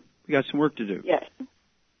 5'4". We got some work to do. Yes.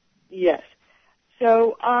 Yes.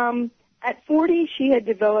 So at 40, she had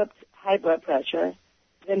developed high blood pressure.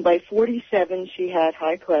 Then by 47, she had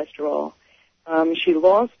high cholesterol. She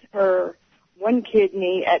lost her one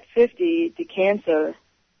kidney at 50 to cancer.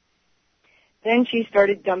 Then she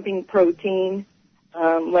started dumping protein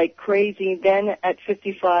like crazy. Then at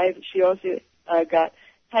 55, she also got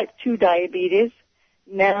type 2 diabetes.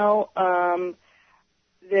 Now the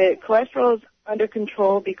cholesterol is under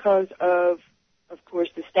control because of course,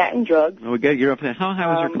 the statin drugs. Oh, we got to get off that. How high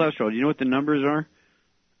was her cholesterol? Do you know what the numbers are?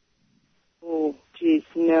 Oh, geez,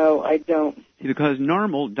 no, I don't. See, because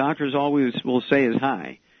normal, doctors always will say is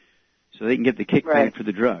high, so they can get the kickback for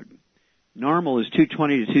the drug. Normal is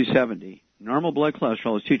 220 to 270. Normal blood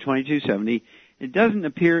cholesterol is 220 to 270. It does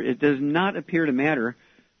not appear to matter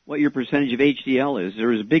what your percentage of HDL is. There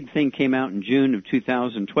was a big thing came out in June of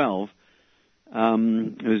 2012. It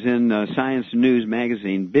was in Science News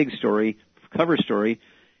magazine, big story, cover story,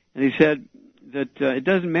 and he said that it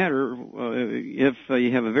doesn't matter if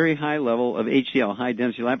you have a very high level of HDL, high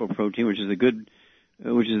density lipoprotein, which is the good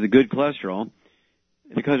cholesterol,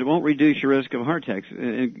 because it won't reduce your risk of heart attacks.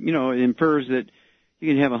 It infers that you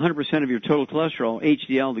can have 100% of your total cholesterol,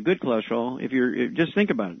 HDL, the good cholesterol. If you're just think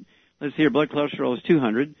about it. Let's say your blood cholesterol is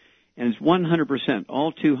 200, and it's 100%.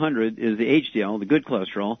 All 200 is the HDL, the good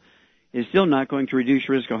cholesterol. Is still not going to reduce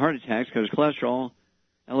your risk of heart attacks because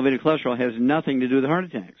elevated cholesterol has nothing to do with heart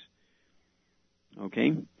attacks.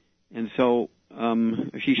 Okay? And so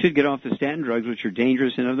she should get off the statin drugs, which are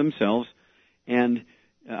dangerous in of themselves. And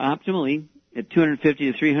optimally, at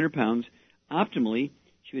 250 to 300 pounds, optimally,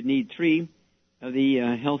 she would need 3 of the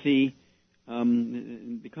healthy,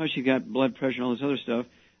 because she's got blood pressure and all this other stuff,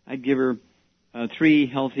 I'd give her 3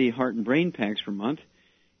 healthy heart and brain packs per month.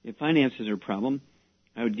 If finances are a problem,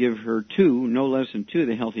 I would give her 2, no less than 2 of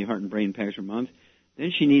the healthy heart and brain packs per month.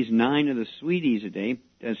 Then she needs 9 of the sweeties a day.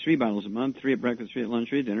 That's 3 bottles a month, 3 at breakfast, 3 at lunch,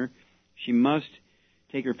 3 at dinner. She must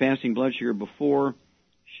take her fasting blood sugar before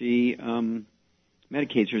she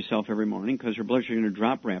medicates herself every morning because her blood sugar is going to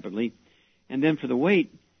drop rapidly. And then for the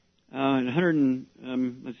weight,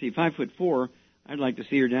 5'4", I'd like to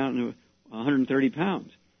see her down to 130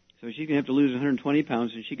 pounds. So she's going to have to lose 120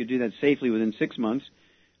 pounds, and she could do that safely within 6 months.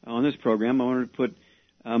 On this program, I want her to put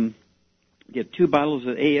get 2 bottles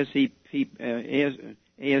of ASAP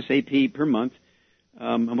per month.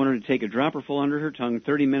 I want her to take a dropper full under her tongue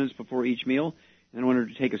 30 minutes before each meal, and I want her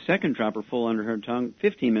to take a second dropper full under her tongue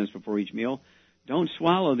 15 minutes before each meal. Don't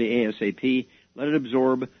swallow the ASAP. Let it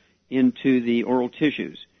absorb into the oral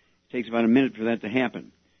tissues. It takes about a minute for that to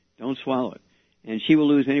happen. Don't swallow it. And she will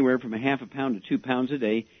lose anywhere from a half a pound to 2 pounds a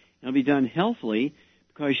day. And it'll be done healthily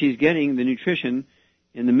because she's getting the nutrition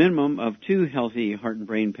in the minimum of 2 healthy heart and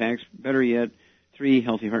brain packs, better yet, 3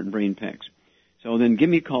 healthy heart and brain packs. So then give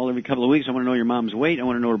me a call every couple of weeks. I want to know your mom's weight. I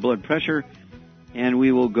want to know her blood pressure, and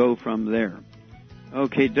we will go from there.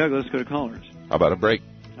 Okay, Doug, let's go to callers. How about a break?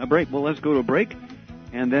 A break. Well, let's go to a break,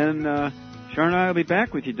 and then Sharon and I will be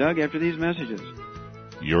back with you, Doug, after these messages.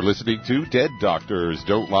 You're listening to Dead Doctors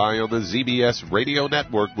Don't Lie on the ZBS Radio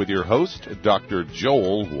Network with your host, Dr.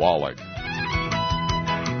 Joel Wallach.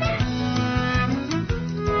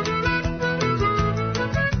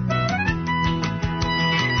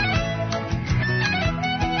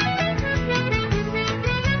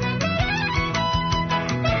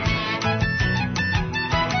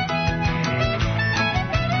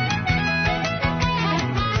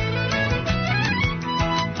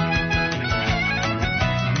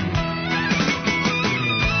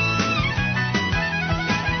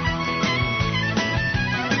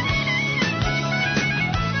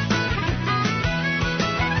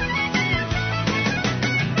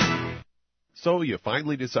 So you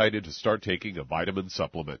finally decided to start taking a vitamin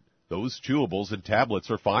supplement. Those chewables and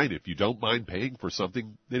tablets are fine if you don't mind paying for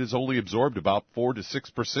something that is only absorbed about 4 to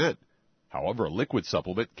 6%. However, a liquid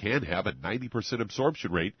supplement can have a 90%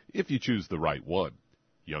 absorption rate if you choose the right one.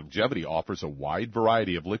 Youngevity offers a wide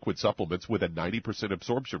variety of liquid supplements with a 90%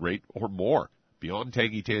 absorption rate or more. Beyond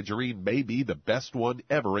Tangy Tangerine may be the best one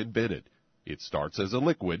ever invented. It starts as a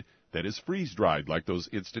liquid that is freeze-dried like those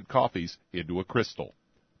instant coffees into a crystal.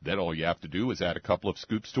 Then all you have to do is add a couple of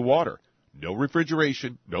scoops to water. No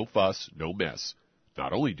refrigeration, no fuss, no mess.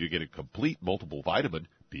 Not only do you get a complete multiple vitamin,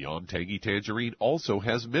 Beyond Tangy Tangerine also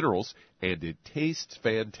has minerals, and it tastes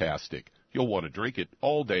fantastic. You'll want to drink it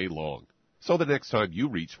all day long. So the next time you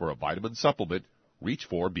reach for a vitamin supplement, reach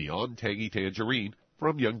for Beyond Tangy Tangerine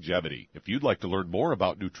from Youngevity. If you'd like to learn more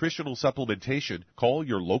about nutritional supplementation, call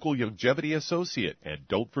your local Youngevity associate, and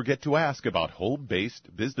don't forget to ask about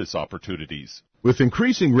home-based business opportunities. With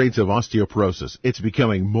increasing rates of osteoporosis, it's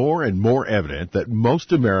becoming more and more evident that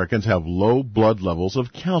most Americans have low blood levels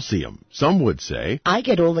of calcium. Some would say, I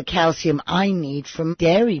get all the calcium I need from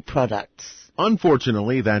dairy products.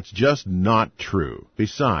 Unfortunately, that's just not true.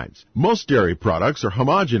 Besides, most dairy products are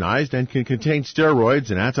homogenized and can contain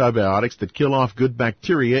steroids and antibiotics that kill off good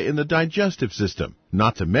bacteria in the digestive system.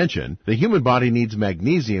 Not to mention, the human body needs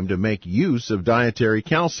magnesium to make use of dietary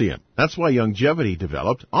calcium. That's why Youngevity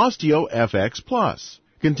developed OsteoFX Plus,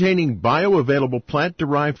 containing bioavailable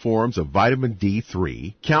plant-derived forms of vitamin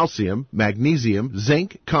D3, calcium, magnesium,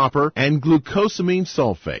 zinc, copper, and glucosamine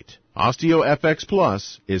sulfate. OsteoFX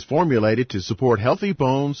Plus is formulated to support healthy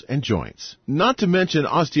bones and joints. Not to mention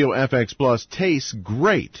OsteoFX Plus tastes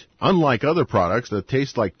great, unlike other products that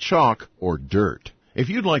taste like chalk or dirt. If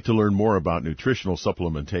you'd like to learn more about nutritional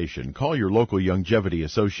supplementation, call your local Youngevity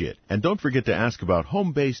associate, and don't forget to ask about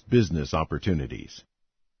home-based business opportunities.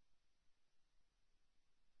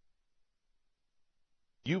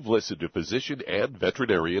 You've listened to physician and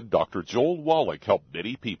veterinarian Dr. Joel Wallach help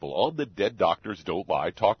many people on the Dead Doctors Don't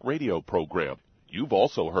Lie talk radio program. You've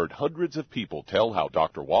also heard hundreds of people tell how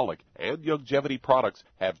Dr. Wallach and Youngevity products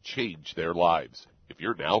have changed their lives. If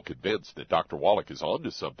you're now convinced that Dr. Wallach is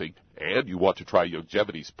onto something and you want to try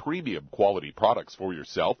Youngevity's premium quality products for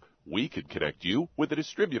yourself, we can connect you with a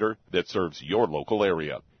distributor that serves your local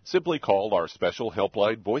area. Simply call our special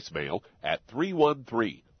helpline voicemail at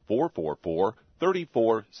 313-444-3463.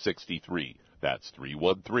 That's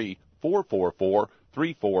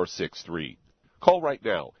 313-444-3463. Call right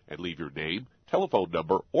now and leave your name, telephone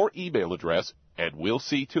number, or email address, and we'll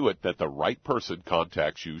see to it that the right person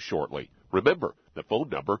contacts you shortly. Remember, the phone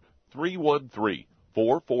number,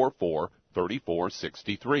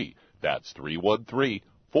 313-444-3463. That's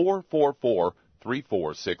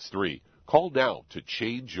 313-444-3463. Call now to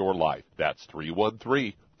change your life. That's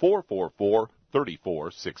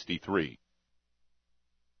 313-444-3463.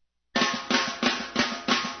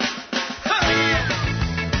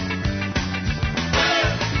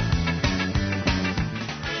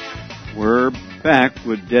 We're back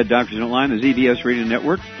with Dead Doctors Don't Lie on the ZBS Radio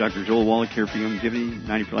Network. Dr. Joel Wallach here for Youngevity,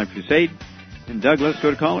 90 for Life Crusade. And Doug, let's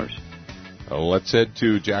go to callers. Let's head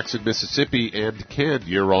to Jackson, Mississippi, and Ken,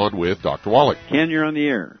 you're on with Dr. Wallach. Ken, you're on the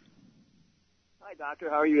air. Hi,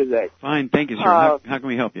 Doctor. How are you today? Fine, thank you, sir. How can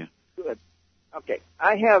we help you? Good. Okay.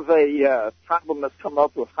 I have a problem that's come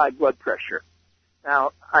up with high blood pressure.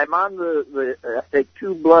 Now, I'm on I take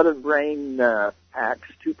 2 blood and brain packs,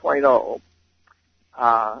 2.0.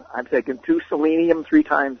 I'm taking 2 selenium 3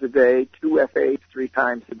 times a day, 2 F8 3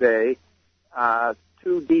 times a day,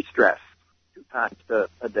 2 de-stress 2 times a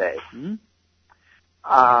day. Mm-hmm.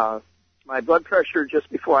 My blood pressure just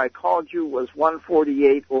before I called you was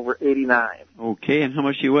 148/89. Okay, and how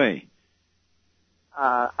much do you weigh?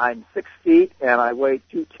 I'm 6 feet and I weigh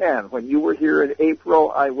 210. When you were here in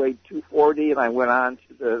April, I weighed 240 and I went on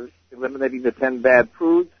to eliminating the 10 bad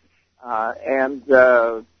foods and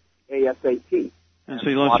ASAP. And so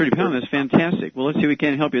you lost 30 pounds. That's fantastic. Well, let's see if we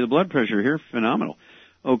can help you. The blood pressure here, phenomenal.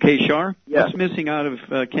 Okay, Shar, yes. What's missing out of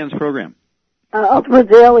Ken's program? Ultimate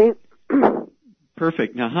Daily.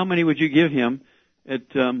 Perfect. Now, how many would you give him at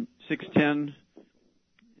 6'10"?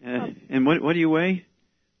 And what do you weigh?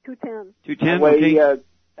 210. 210. Okay.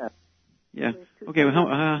 Yeah. Okay. Well,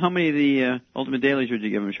 how many of the Ultimate Dailies would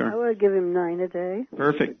you give him, Shar? I would give him 9 a day.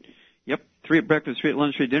 Perfect. Yep. 3 at breakfast, 3 at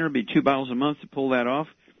lunch, 3 at dinner. Would be 2 bottles a month to pull that off.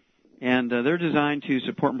 And they're designed to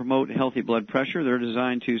support and promote healthy blood pressure. They're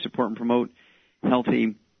designed to support and promote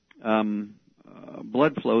healthy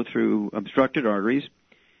blood flow through obstructed arteries.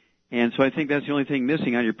 And so I think that's the only thing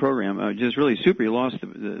missing out of your program. Just really super. You lost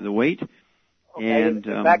the weight. Okay. And,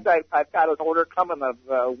 in fact, I've got an order coming of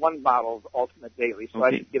 1 bottle of Ultimate Daily, so okay.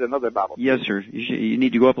 I should get another bottle. Yes, sir. You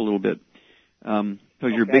need to go up a little bit because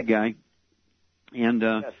you're a big guy. And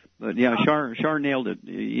yes. But yeah, Shar nailed it.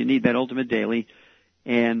 You need that Ultimate Daily.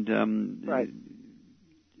 And right.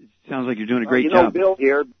 It sounds like you're doing a great job. Bill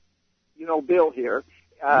here.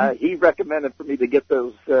 He recommended for me to get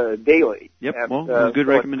those daily. Yep. And, well, that was a good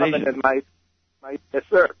recommendation. In my yes,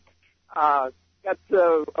 sir. Got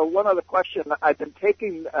one other question. I've been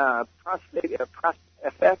taking prostate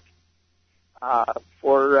effect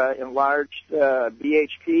for enlarged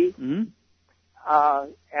BHP, mm-hmm.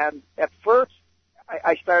 And at first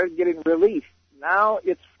I started getting relief. Now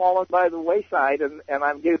it's fallen by the wayside, and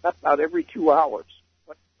I'm getting up about every 2 hours.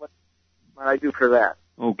 What can I do for that?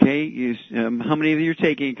 Okay. How many of you are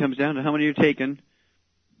taking? It comes down to how many you're taking.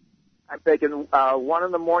 I'm taking 1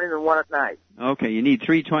 in the morning and 1 at night. Okay. You need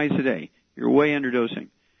 3 twice a day. You're way underdosing.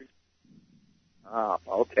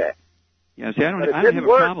 Okay. Yeah, see, I don't have a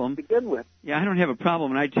problem. To begin with. Yeah, I don't have a problem,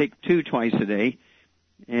 and I take 2 twice a day.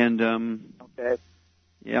 And okay.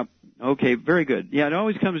 Yep. Okay, very good. Yeah, it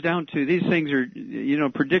always comes down to these things are,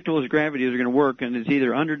 predictable as gravity is going to work, and it's either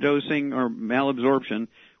underdosing or malabsorption.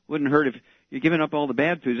 Wouldn't hurt if you're giving up all the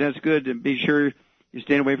bad foods. That's good. And be sure you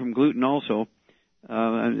stay away from gluten also.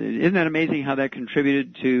 Isn't that amazing how that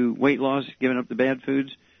contributed to weight loss, giving up the bad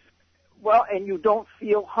foods? Well, and you don't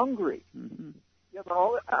feel hungry. Mm-hmm.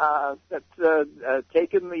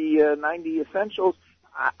 Taking the 90 essentials,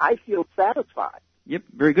 I feel satisfied. Yep,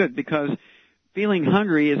 very good, because feeling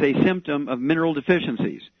hungry is a symptom of mineral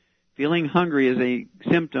deficiencies. Feeling hungry is a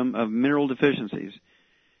symptom of mineral deficiencies.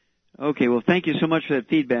 Okay, well, thank you so much for that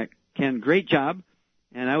feedback, Ken. Great job.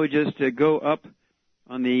 And I would just go up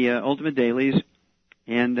on the Ultimate Dailies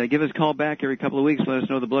and give us a call back every couple of weeks. Let us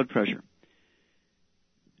know the blood pressure.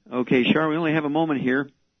 Okay, Char, we only have a moment here.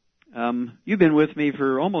 You've been with me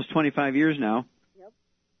for almost 25 years now. Yep.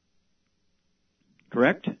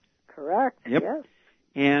 Correct? Correct, yep. Yes.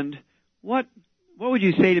 And what would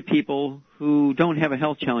you say to people who don't have a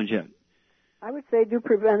health challenge yet? I would say do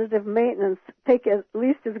preventative maintenance. Take at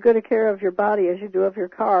least as good a care of your body as you do of your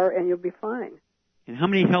car, and you'll be fine. And how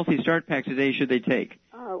many Healthy Start Packs a day should they take?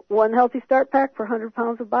 1 Healthy Start Pack for 100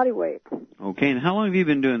 pounds of body weight. Okay, and how long have you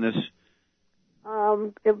been doing this?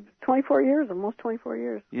 24 years, almost 24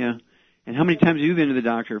 years. Yeah. And how many times have you been to the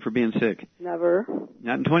doctor for being sick? Never.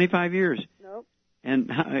 Not in 25 years? Nope. And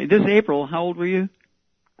this April, how old were you?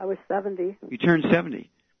 I was 70. You turned 70?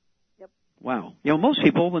 Yep. Wow. Most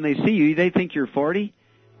people, when they see you, they think you're 40.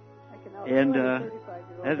 And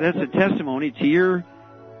that's a testimony to your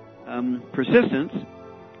persistence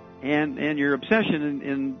and your obsession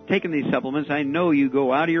in taking these supplements. I know you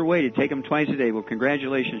go out of your way to take them twice a day. Well,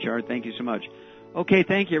 congratulations, Char. Thank you so much. Okay,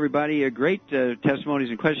 thank you, everybody. Great testimonies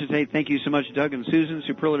and questions today. Thank you so much, Doug and Susan.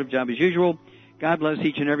 Superlative job as usual. God bless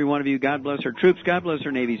each and every one of you. God bless our troops. God bless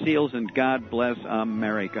our Navy SEALs. And God bless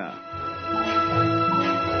America.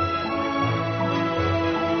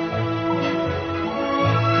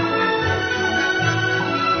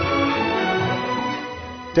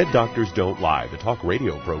 Dead Doctors Don't Lie, the talk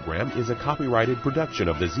radio program, is a copyrighted production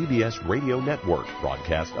of the ZBS Radio Network.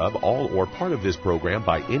 Broadcast of all or part of this program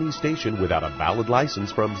by any station without a valid license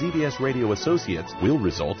from ZBS Radio Associates will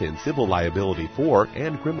result in civil liability for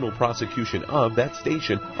and criminal prosecution of that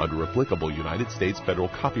station under applicable United States federal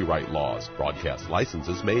copyright laws. Broadcast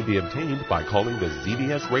licenses may be obtained by calling the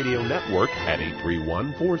ZBS Radio Network at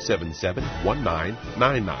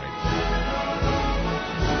 831-477-1999.